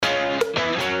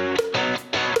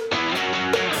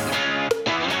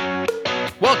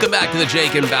Welcome back to the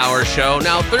Jake and Bauer Show.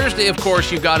 Now, Thursday, of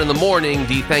course, you've got in the morning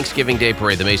the Thanksgiving Day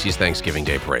Parade, the Macy's Thanksgiving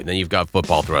Day Parade. Then you've got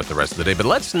football throughout the rest of the day. But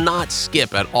let's not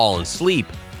skip at all and sleep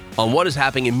on what is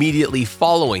happening immediately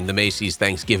following the Macy's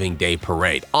Thanksgiving Day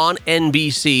Parade. On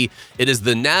NBC, it is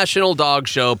the National Dog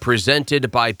Show presented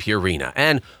by Purina.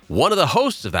 And one of the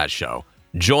hosts of that show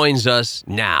joins us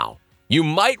now. You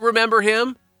might remember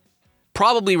him,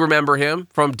 probably remember him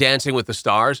from Dancing with the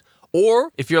Stars.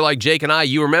 Or, if you're like Jake and I,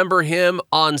 you remember him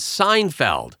on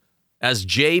Seinfeld as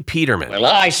Jay Peterman. Well,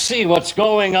 I see what's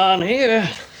going on here.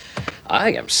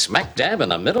 I am smack dab in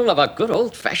the middle of a good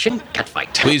old-fashioned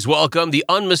catfight. Please welcome the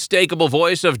unmistakable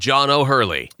voice of John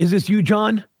O'Hurley. Is this you,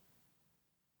 John?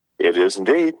 It is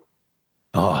indeed.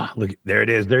 Oh, look, there it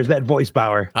is. There's that voice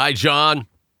power. Hi, John.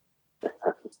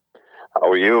 How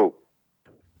are you?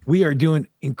 We are doing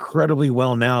incredibly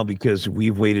well now because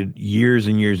we've waited years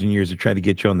and years and years to try to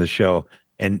get you on the show.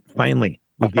 And finally,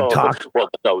 we can talk. Well,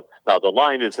 no, now the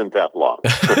line isn't that long.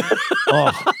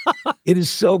 It is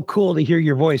so cool to hear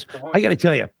your voice. I got to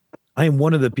tell you, I am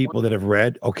one of the people that have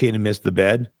read Okay to Miss the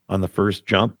Bed on the first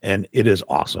jump, and it is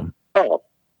awesome. Oh,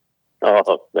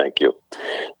 thank you.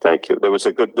 Thank you. There was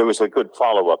a good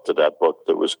follow-up to that book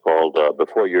that was called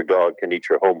Before Your Dog Can Eat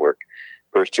Your Homework.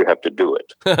 First, you have to do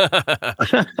it.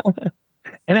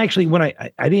 And actually, when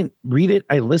I didn't read it,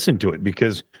 I listened to it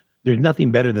because there's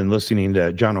nothing better than listening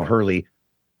to John O'Hurley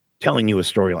telling you a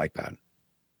story like that.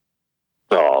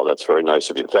 Oh, that's very nice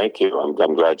of you. Thank you.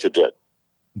 I'm glad you did.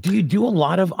 Do you do a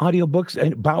lot of audiobooks?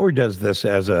 And Bauer does this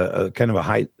as a kind of a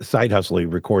high side hustle. He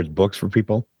records books for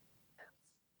people.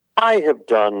 I have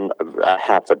done a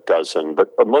half a dozen, but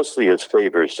mostly as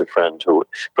favors to friends who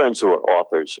are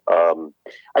authors.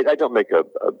 I don't make a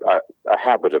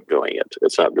habit of doing it.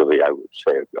 It's not really, I would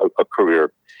say, a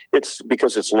career. It's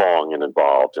because it's long and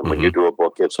involved, and when you do a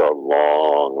book, it's a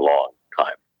long, long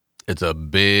time. It's a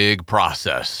big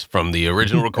process. From the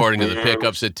original recording to the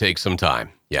pickups, it takes some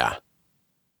time. Yeah.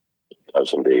 It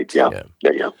does indeed. Yeah.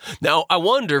 Now, I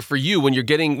wonder for you, when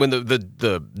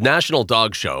the National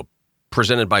Dog Show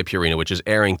presented by Purina, which is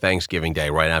airing Thanksgiving Day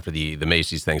right after the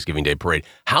Macy's Thanksgiving Day Parade,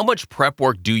 how much prep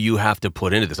work do you have to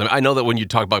put into this? I mean, I know that when you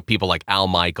talk about people like Al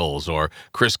Michaels or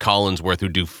Chris Collinsworth who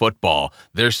do football,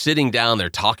 they're sitting down, they're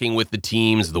talking with the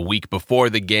teams the week before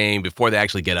the game, before they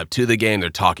actually get up to the game, they're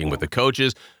talking with the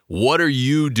coaches. What are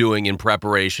you doing in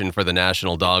preparation for the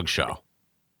National Dog Show?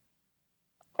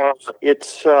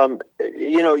 It's, you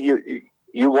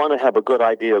want to have a good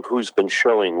idea of who's been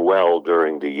showing well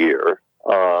during the year.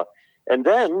 And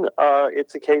then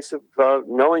it's a case of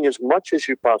knowing as much as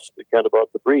you possibly can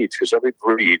about the breeds, because every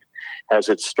breed has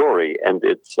its story and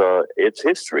its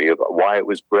history of why it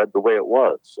was bred the way it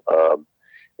was.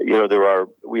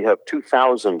 We have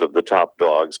 2,000 of the top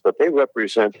dogs, but they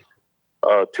represent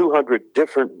 200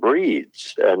 different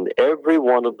breeds, and every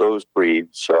one of those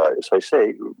breeds, as I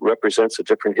say, represents a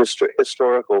different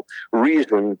historical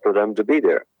reason for them to be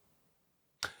there.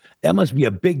 That must be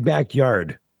a big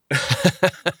backyard.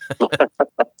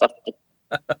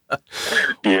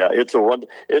 Yeah, it's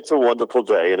a wonderful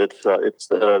day, and it's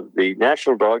the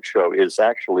National Dog Show is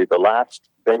actually the last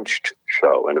benched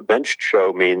show, and a benched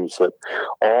show means that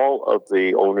all of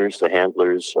the owners, the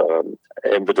handlers,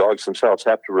 and the dogs themselves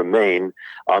have to remain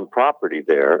on property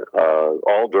there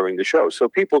all during the show, so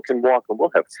people can walk. And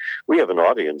we have an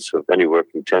audience of anywhere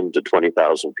from 10 to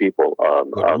 20,000 people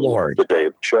on the day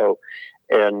of the show.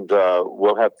 And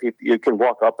we'll have people, you can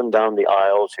walk up and down the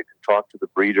aisles, you can talk to the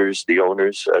breeders, the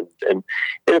owners, and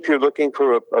if you're looking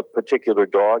for a particular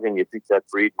dog and you think that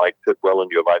breed might fit well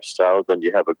into your lifestyle, then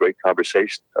you have a great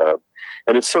conversation.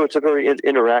 And it's a very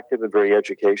interactive and very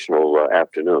educational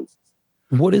afternoon.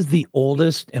 What is the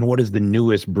oldest and what is the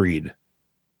newest breed?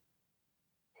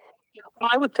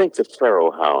 I would think the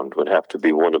Pharaoh Hound would have to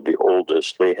be one of the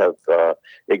oldest. They have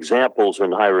examples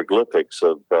in hieroglyphics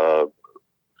of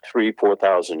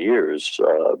 3,000-4,000 years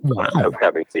of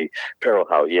having the Pharaoh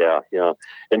Hound, yeah,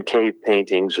 and cave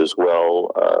paintings as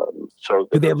well. So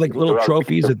do they have like little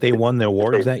trophies that they won the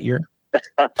awards that year?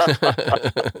 On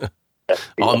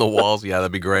the walls, yeah,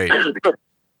 that'd be great.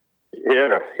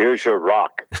 Yeah, here's your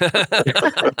rock.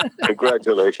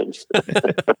 Congratulations.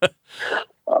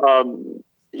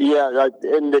 Yeah,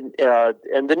 and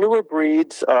the newer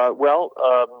breeds,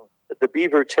 the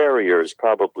Beaver Terrier is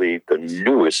probably the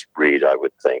newest breed, I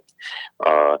would think.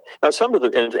 Now, some of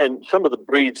the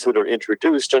breeds that are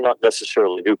introduced are not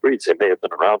necessarily new breeds. They may have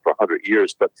been around for 100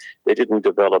 years, but they didn't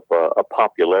develop a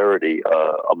popularity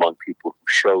among people who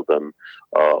show them,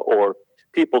 or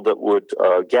people that would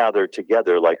gather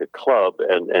together like a club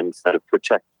and kind of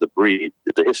protect the breed,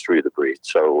 the history of the breed.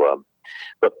 So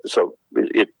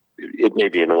it may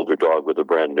be an older dog with a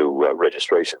brand new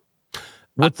registration.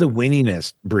 What's the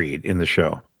winningest breed in the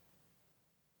show?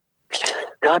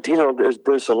 God,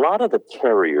 there's a lot of the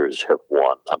terriers have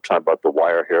won. I'm talking about the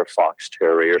wire hair fox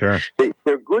terrier. Sure.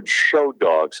 They're good show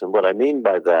dogs, and what I mean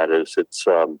by that is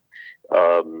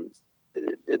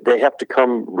they have to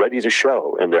come ready to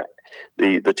show, and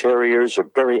the terriers are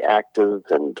very active,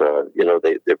 and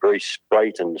they're very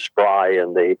sprite and spry,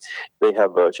 and they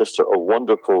have just a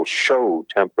wonderful show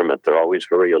temperament. They're always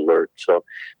very alert, so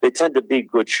they tend to be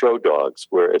good show dogs.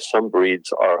 Whereas some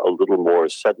breeds are a little more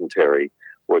sedentary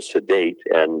or sedate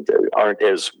and aren't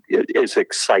as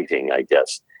exciting, I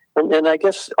guess. And I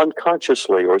guess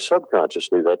unconsciously or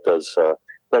subconsciously that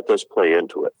does play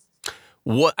into it.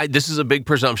 This is a big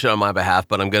presumption on my behalf,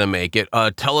 but I'm going to make it.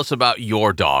 Tell us about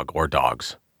your dog or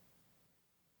dogs.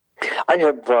 I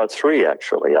have three,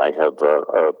 actually. I have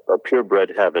a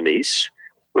purebred Havanese,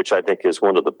 which I think is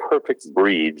one of the perfect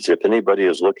breeds. If anybody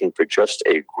is looking for just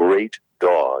a great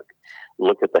dog,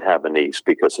 look at the Havanese,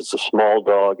 because it's a small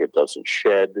dog. It doesn't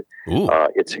shed.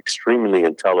 It's extremely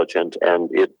intelligent, and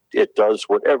it does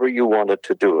whatever you want it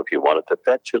to do. If you want it to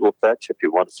fetch, it'll fetch. If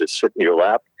you want it to sit in your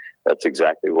lap, that's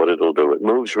exactly what it'll do. It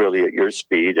moves really at your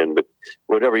speed, and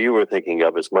whatever you were thinking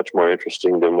of is much more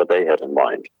interesting than what they had in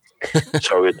mind.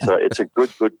 So it's a good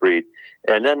breed.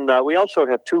 And then we also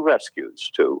have two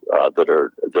rescues too that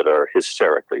are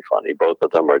hysterically funny. Both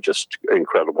of them are just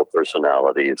incredible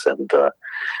personalities, and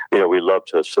we love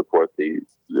to support the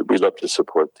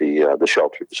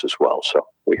shelters as well. So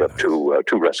we have two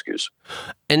rescues.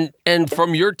 And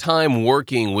from your time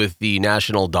working with the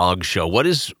National Dog Show, what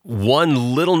is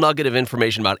one little nugget of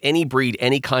information about any breed,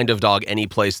 any kind of dog, any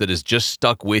place that has just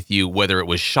stuck with you, whether it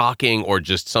was shocking or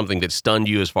just something that stunned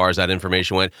you as far as that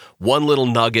information went? One little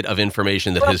nugget of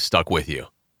information that has stuck with you.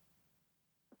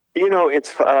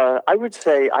 It's I would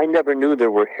say I never knew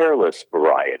there were hairless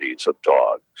varieties of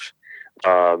dogs.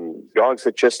 Dogs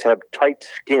that just have tight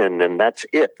skin, and that's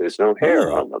it. There's no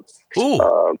hair on them.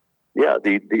 Yeah,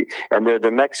 and they're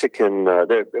the Mexican.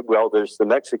 There's the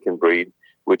Mexican breed,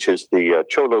 which is the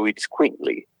Cholo Eats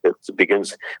Quaintly. It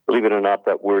begins, believe it or not,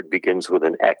 that word begins with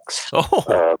an X.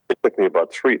 It took me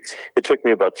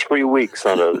about 3 weeks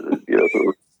on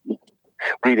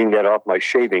reading that off my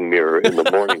shaving mirror in the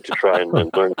morning to try and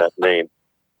learn that name.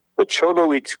 The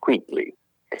Cholo Eats Quaintly.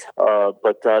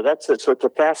 But it's a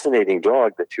fascinating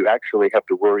dog that you actually have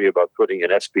to worry about putting an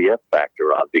SPF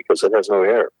factor on because it has no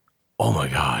hair. Oh my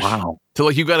gosh! Wow! So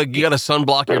you got to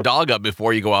sunblock your dog up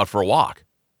before you go out for a walk.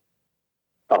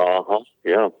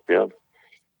 Yeah.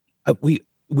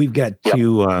 We've got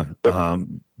two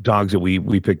dogs that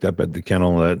we picked up at the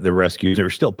kennel, the rescues. They were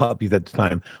still puppies at the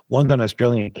time. One's an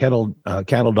Australian cattle dog.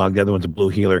 The other one's a blue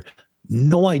heeler.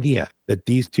 No idea that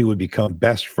these two would become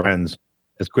best friends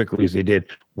as quickly as they did.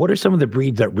 What are some of the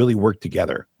breeds that really work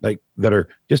together, like that are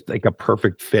just like a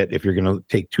perfect fit if you're going to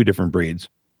take two different breeds?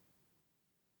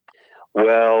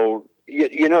 Well,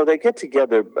 they get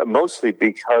together mostly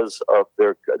because of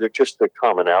their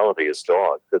commonality as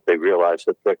dogs, that they realize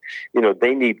that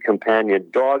they need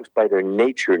dogs by their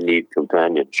nature need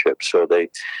companionship. So they,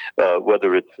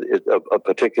 whether it's a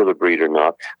particular breed or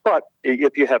not, but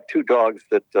if you have two dogs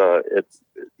that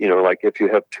like if you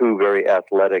have two very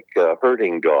athletic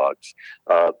herding dogs,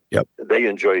 they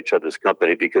enjoy each other's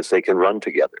company because they can run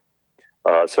together.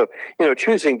 So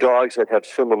choosing dogs that have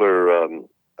similar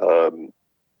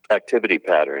activity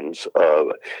patterns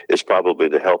is probably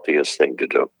the healthiest thing to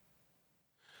do.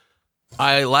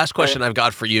 Last question I've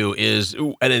got for you is,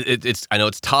 and I know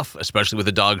it's tough, especially with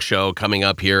the dog show coming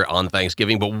up here on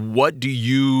Thanksgiving, but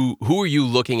who are you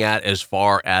looking at as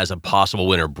far as a possible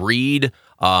winner? Breed,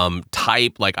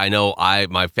 type? Like I know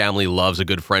my family loves a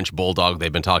good French bulldog.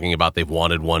 They've been talking about, they've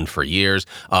wanted one for years.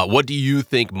 What do you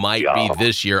think might be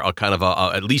this year a kind of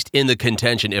at least in the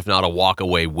contention, if not a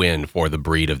walk-away win for the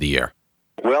breed of the year?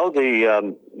 Well,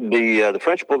 the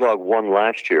French bulldog won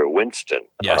last year, Winston.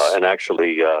 Yes. And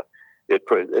actually,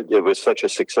 it was such a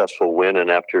successful win,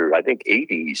 and after I think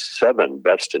 87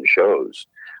 best in shows,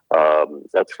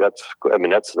 that's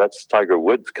Tiger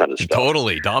Woods kind of stuff.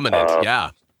 Totally dominant.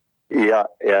 Yeah. Yeah,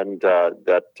 and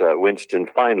that Winston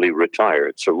finally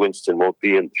retired, so Winston won't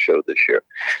be in the show this year.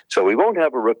 So we won't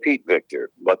have a repeat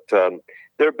victor, but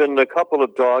there have been a couple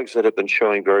of dogs that have been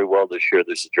showing very well this year.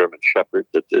 There's a German Shepherd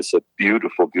that is a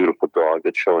beautiful, beautiful dog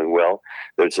that's showing well.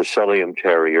 There's a Selim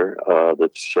Terrier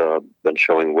that's been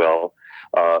showing well.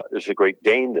 There's a Great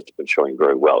Dane that's been showing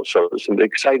very well. So there's some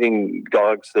exciting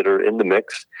dogs that are in the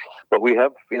mix. But we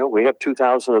have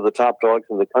 2,000 of the top dogs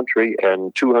in the country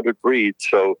and 200 breeds.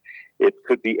 So it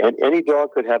could be, any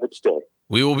dog could have its day.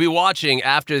 We will be watching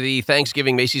after the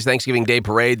Macy's Thanksgiving Day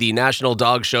Parade, the National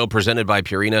Dog Show presented by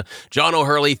Purina. John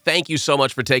O'Hurley, thank you so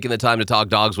much for taking the time to talk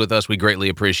dogs with us. We greatly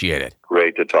appreciate it.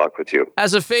 Great to talk with you.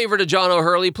 As a favor to John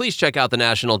O'Hurley, please check out the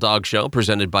National Dog Show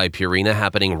presented by Purina,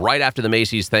 happening right after the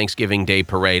Macy's Thanksgiving Day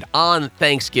Parade on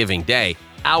Thanksgiving Day.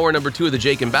 Hour number 2 of the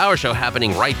Jake and Bauer Show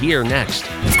happening right here next.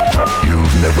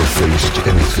 You've never faced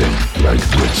anything like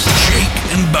this.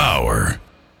 Jake and Bauer.